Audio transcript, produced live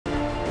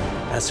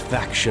as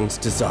factions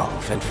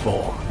dissolve and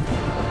form,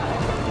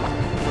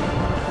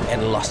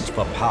 and lust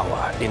for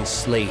power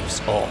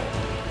enslaves all.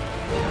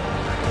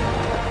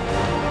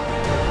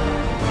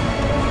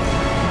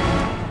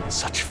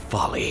 Such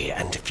folly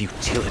and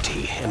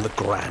futility in the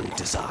grand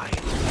design.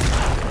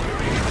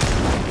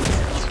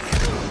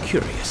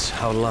 Curious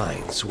how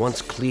lines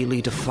once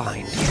clearly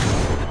defined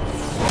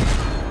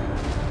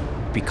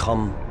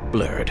become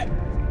blurred.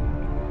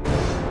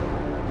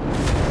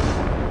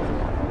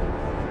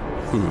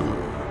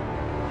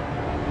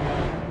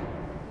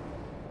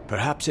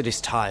 Perhaps it is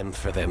time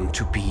for them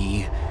to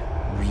be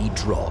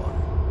redrawn.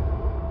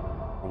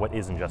 What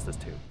is Injustice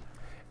 2?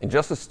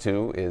 Injustice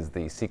 2 is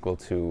the sequel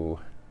to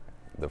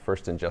the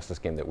first Injustice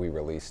game that we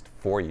released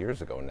 4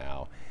 years ago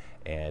now,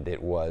 and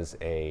it was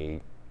a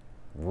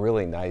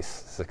really nice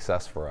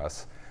success for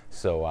us.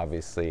 So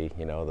obviously,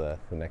 you know, the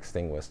next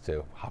thing was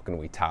to, how can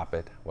we top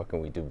it? What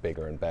can we do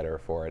bigger and better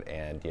for it?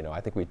 And, you know,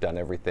 I think we've done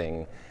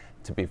everything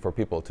for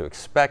people to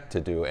expect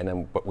to do, and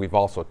then, but we've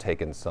also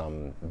taken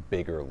some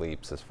bigger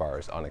leaps as far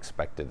as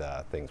unexpected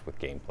things with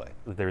gameplay.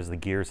 There's the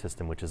gear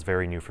system, which is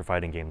very new for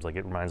fighting games. Like,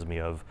 it reminds me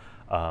of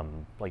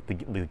like the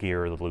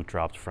gear or the loot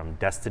drops from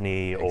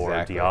Destiny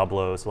or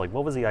Diablo. So like,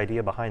 what was the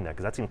idea behind that?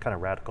 Because that seemed kind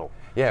of radical.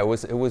 Yeah, it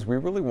was. We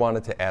really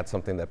wanted to add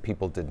something that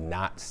people did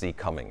not see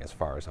coming as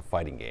far as a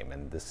fighting game,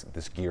 and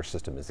this gear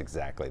system is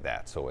exactly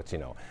that. So it's, you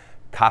know,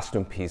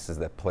 costume pieces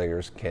that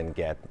players can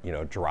get, you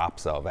know,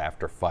 drops of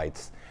after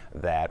fights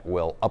that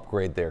will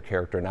upgrade their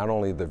character, not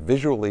only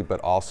visually,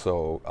 but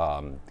also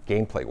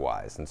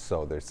gameplay-wise. And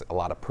so there's a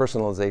lot of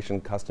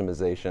personalization,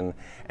 customization,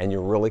 and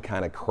you're really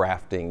kind of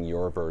crafting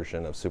your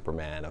version of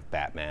Superman, of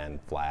Batman,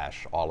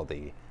 Flash, all of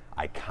the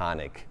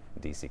iconic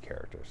DC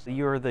characters.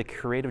 You're the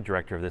creative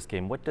director of this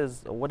game. What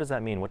does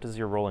that mean? What does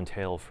your role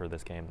entail for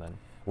this game then?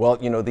 Well,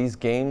 you know, these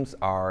games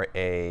are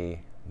a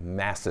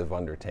massive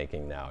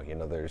undertaking now. You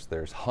know,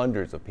 there's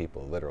hundreds of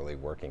people literally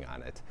working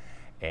on it.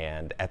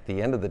 And at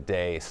the end of the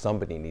day,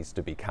 somebody needs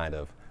to be kind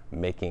of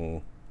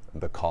making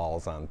the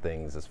calls on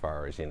things as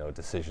far as, you know,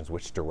 decisions,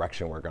 which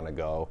direction we're going to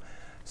go.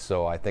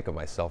 So I think of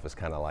myself as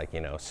kind of like,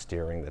 you know,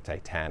 steering the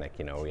Titanic.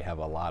 You know, we have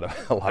a lot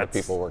of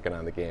people working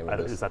on the game.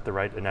 Is that the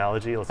right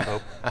analogy? Let's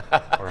hope.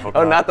 Or hope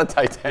oh, not the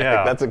Titanic.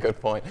 Yeah. That's a good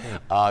point.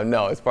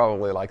 No, it's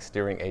probably like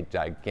steering a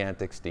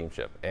gigantic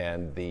steamship.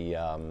 And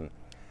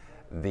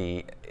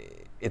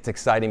it's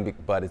exciting,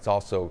 but it's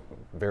also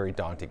very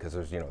daunting because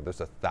there's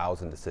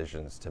 1,000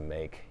 decisions to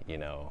make, you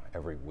know,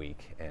 every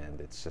week,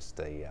 and it's just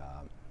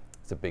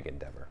it's a big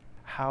endeavor.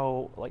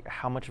 How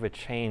much of a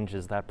change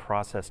is that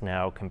process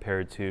now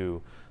compared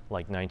to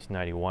like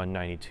 1991,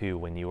 92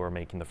 when you were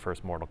making the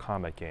first Mortal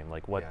Kombat game?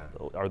 Like, what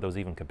are those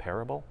even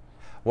comparable?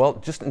 Well,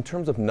 just in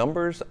terms of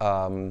numbers,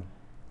 Mortal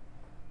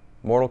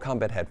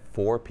Kombat had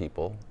 4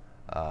 people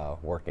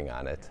working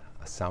on it: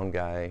 a sound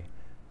guy,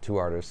 2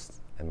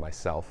 artists, and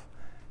myself.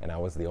 And I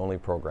was the only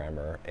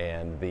programmer,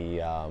 and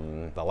the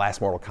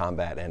last Mortal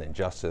Kombat and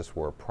Injustice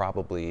were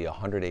probably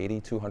 180,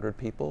 200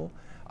 people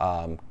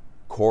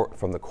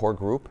from the core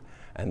group,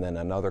 and then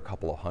another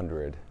couple of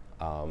hundred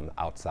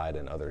outside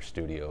in other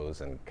studios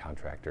and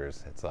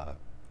contractors. It's a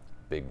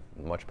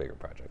much bigger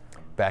project.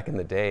 Back in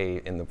the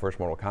day, in the first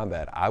Mortal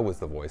Kombat, I was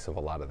the voice of a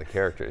lot of the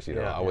characters. You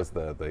know, I was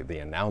the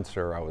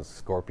announcer. I was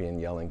Scorpion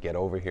yelling, "Get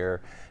over here!"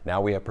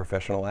 Now we have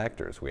professional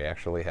actors. We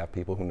actually have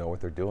people who know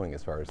what they're doing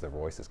as far as their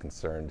voice is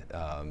concerned.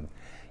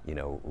 You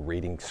know,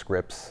 reading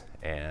scripts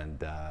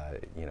and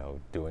you know,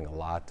 doing a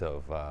lot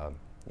of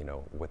you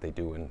know, what they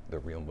do in the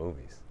real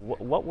movies.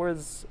 What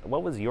was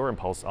your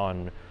impulse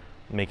on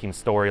making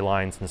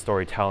storylines and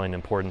storytelling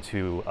important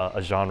to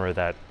a genre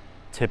that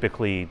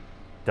typically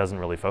doesn't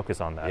really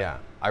focus on that? Yeah.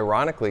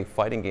 Ironically,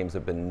 fighting games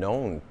have been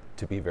known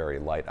to be very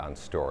light on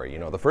story. You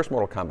know, the first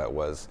Mortal Kombat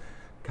was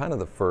kind of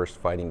the first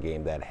fighting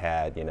game that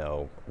had, you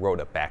know, wrote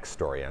a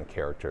backstory on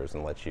characters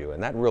and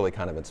and that really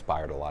kind of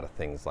inspired a lot of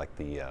things like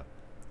the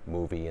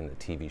movie and the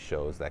TV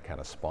shows that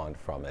kind of spawned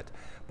from it.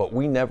 But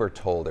we never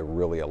told a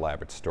really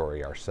elaborate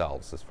story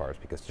ourselves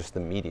because just the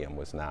medium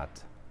was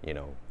not, you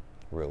know,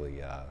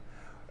 really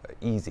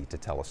easy to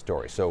tell a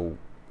story. So,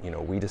 you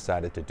know, we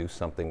decided to do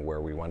something where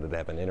we wanted to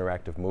have an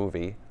interactive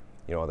movie,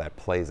 you know, that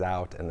plays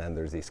out, and then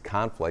there's these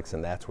conflicts,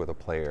 and that's where the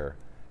player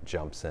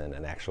jumps in,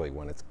 and actually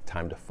when it's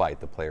time to fight,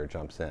 the player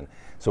jumps in.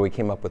 So we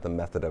came up with a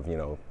method of, you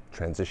know,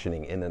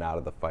 transitioning in and out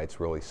of the fights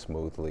really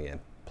smoothly, and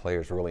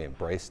players really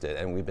embraced it,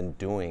 and we've been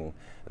doing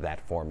that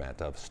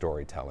format of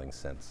storytelling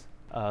since.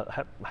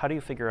 How do you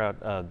figure out,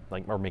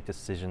 or make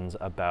decisions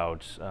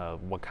about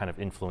what kind of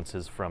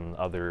influences from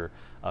other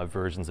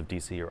versions of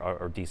DC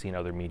or DC and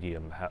other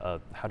medium?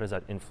 How does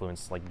that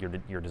influence like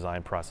your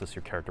design process,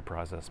 your character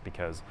process?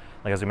 Because,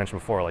 like as we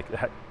mentioned before, like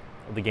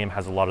the game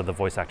has a lot of the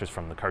voice actors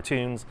from the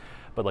cartoons,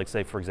 but like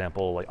say for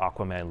example, like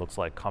Aquaman looks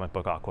like comic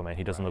book Aquaman.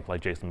 He doesn't look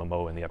like Jason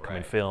Momoa in the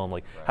upcoming film.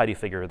 Like, how do you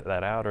figure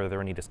that out? Are there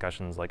any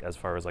discussions like as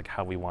far as like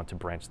how we want to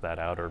branch that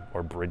out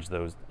or bridge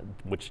those,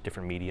 which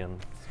different medium?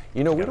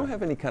 You know, we don't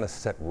have any kind of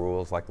set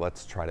rules like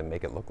let's try to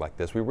make it look like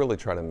this. We really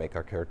try to make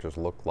our characters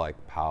look like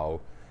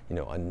how, you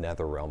know, a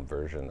NetherRealm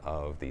version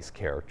of these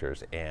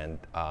characters. And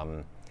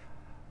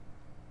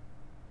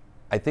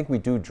I think we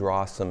do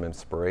draw some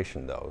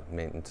inspiration, though. I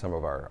mean, in some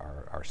of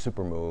our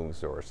super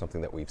moves or something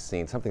that we've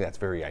seen, something that's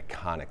very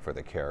iconic for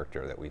the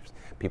character that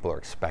people are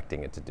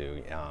expecting it to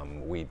do.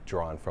 We've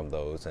drawn from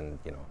those and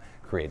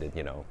created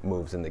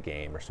moves in the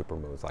game or super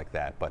moves like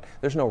that. But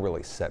there's no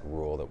really set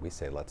rule that we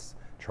say let's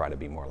try to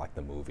be more like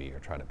the movie or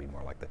try to be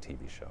more like the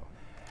TV show.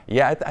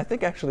 Yeah, I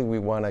think actually we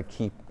want to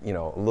keep a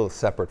little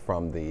separate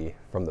from the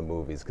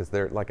movies, because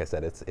like I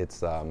said,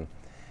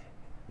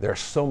 there are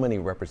so many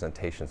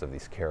representations of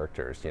these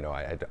characters.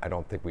 I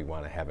don't think we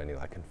want to have any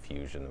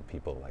confusion of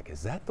people like,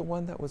 is that the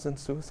one that was in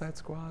Suicide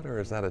Squad, or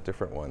is that a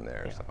different one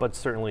there? Yeah, so. But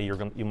certainly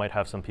you might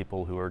have some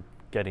people who are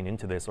getting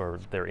into this, or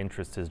their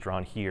interest is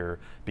drawn here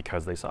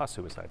because they saw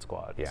Suicide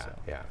Squad. Yeah, so.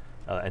 yeah.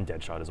 And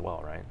Deadshot as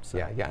well, right? So.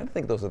 Yeah. I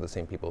think those are the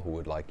same people who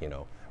would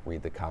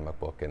read the comic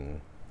book and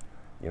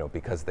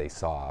because they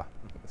saw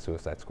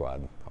Suicide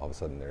Squad, all of a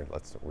sudden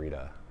let's read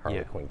a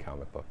Harley Quinn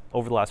comic book.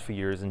 Over the last few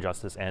years,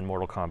 Injustice and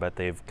Mortal Kombat,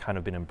 they've kind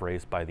of been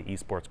embraced by the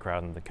esports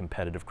crowd and the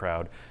competitive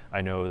crowd.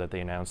 I know that they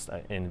announced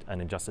an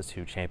Injustice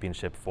 2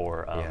 championship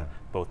for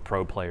both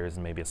pro players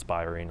and maybe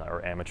aspiring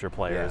or amateur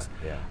players.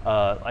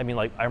 I mean,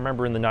 I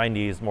remember in the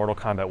 90s, Mortal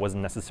Kombat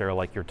wasn't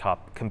necessarily your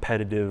top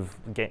competitive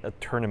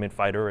tournament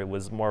fighter. It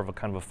was more of a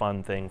kind of a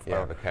fun thing for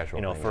a casual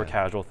thing, a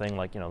casual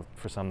thing.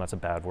 For some that's a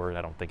bad word.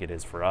 I don't think it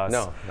is for us.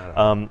 No, not at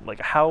all.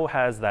 How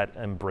has that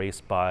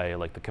embraced by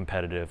the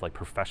competitive,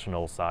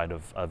 professional side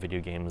of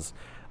video games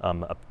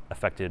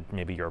affected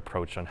maybe your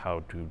approach on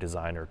how to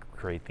design or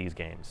create these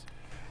games?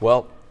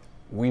 Well,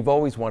 we've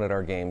always wanted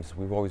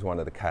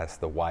to cast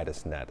the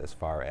widest net as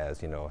far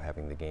as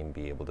having the game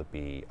be able to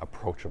be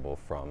approachable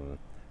from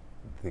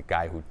the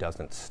guy who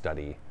doesn't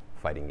study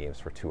fighting games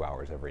for 2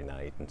 hours every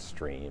night and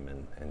stream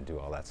and do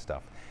all that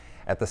stuff.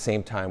 At the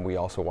same time, we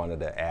also wanted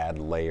to add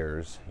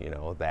layers,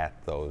 that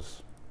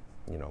those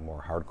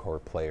more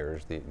hardcore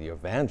players, the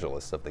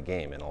evangelists of the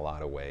game in a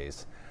lot of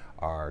ways,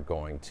 are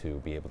going to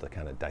be able to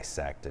kind of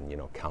dissect and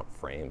count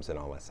frames and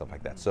all that stuff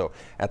like that. So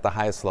at the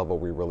highest level,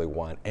 we really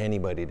want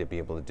anybody to be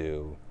able to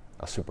do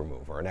a super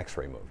move or an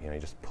X-ray move. You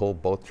just pull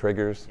both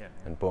triggers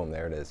and boom,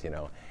 there it is.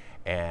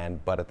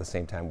 But at the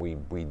same time,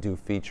 we do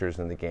features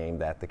in the game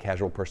that the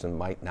casual person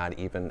might not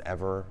even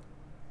ever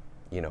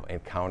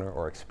encounter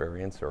or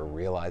experience or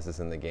realizes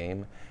in the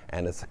game,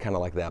 and it's kind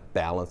of like that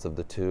balance of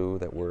the two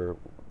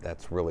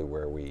that's really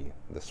where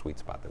the sweet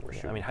spot that we're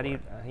shooting. I mean, how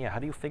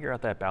do you figure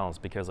out that balance?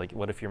 Because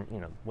what if you're,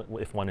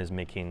 if one is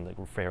making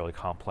fairly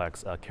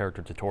complex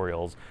character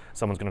tutorials,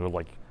 someone's going to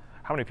go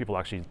how many people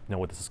actually know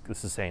what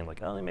this is saying?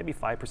 Only maybe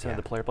 5% of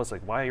the player plus.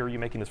 Why are you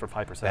making this for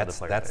 5% of the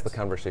player? That's the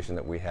conversation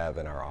that we have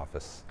in our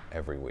office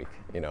every week.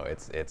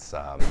 It's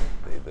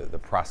the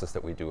process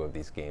that we do of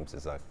these games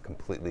is a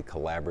completely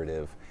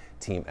collaborative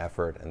team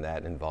effort, and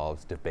that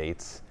involves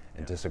debates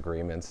and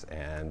disagreements,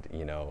 and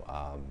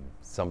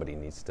somebody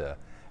needs to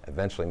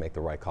eventually make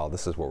the right call.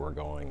 This is where we're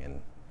going and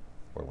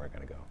where we're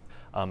going to go.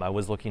 I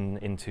was looking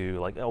into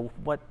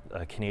what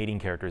Canadian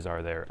characters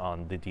are there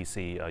on the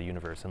DC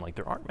universe, and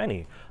there aren't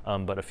many.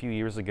 But a few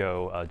years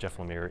ago, Jeff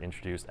Lemire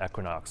introduced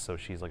Equinox, so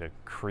she's a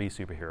Kree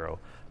superhero.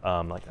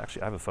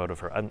 Actually, I have a photo of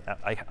her.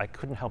 I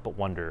couldn't help but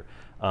wonder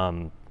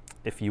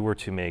if you were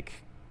to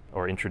make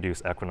or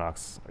introduce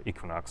Equinox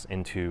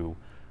into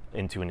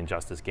an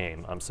Injustice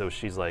game. So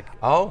she's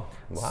oh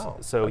wow,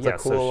 so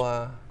that's a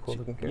cool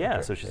looking character. Yeah,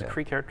 so she's a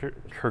Kree character.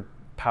 Her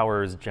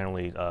powers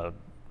generally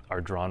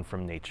are drawn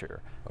from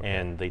nature,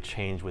 and they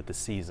change with the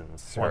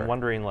seasons. So I'm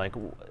wondering,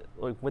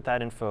 with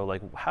that info,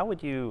 how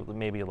would you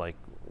maybe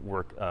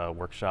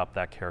workshop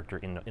that character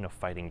in a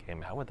fighting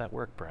game? How would that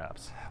work,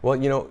 perhaps? Well,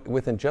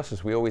 with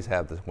Injustice, we always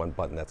have this one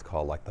button that's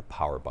called the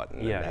power button,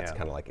 and that's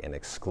kind of an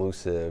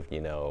exclusive,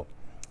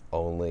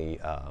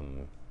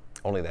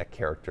 only that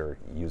character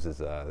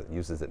uses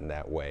it in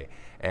that way.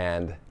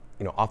 And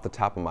off the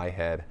top of my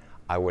head,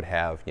 I would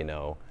have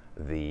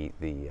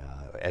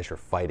as you're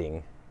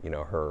fighting,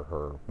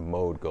 her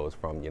mode goes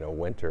from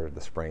winter,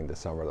 the spring, the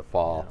summer, the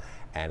fall,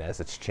 and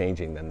as it's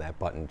changing, then that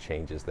button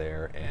changes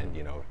there, and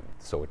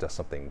so it does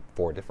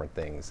 4 different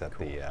things at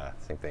the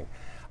same thing.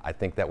 I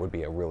think that would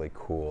be a really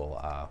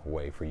cool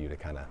way for you to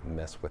kind of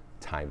mess with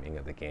timing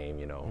of the game.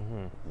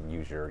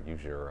 Use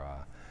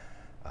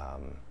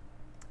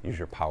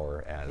your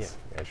power as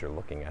you're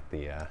looking at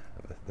the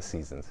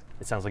seasons.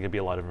 It sounds like it'd be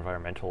a lot of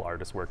environmental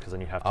artist work, because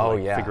then you have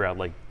to figure out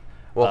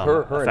well,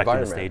 her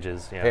environment, the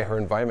stages. Her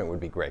environment would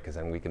be great, because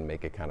then we can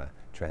make it kind of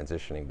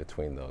transitioning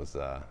between those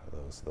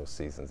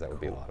seasons. That would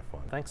be a lot of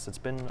fun. Thanks. It's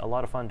been a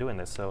lot of fun doing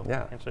this. So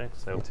yeah,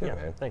 so me too,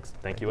 man. Thanks.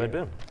 Thank you, Ed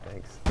Boon.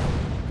 Thanks.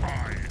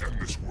 I am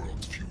this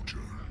world's future.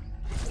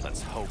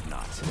 Let's hope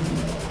not.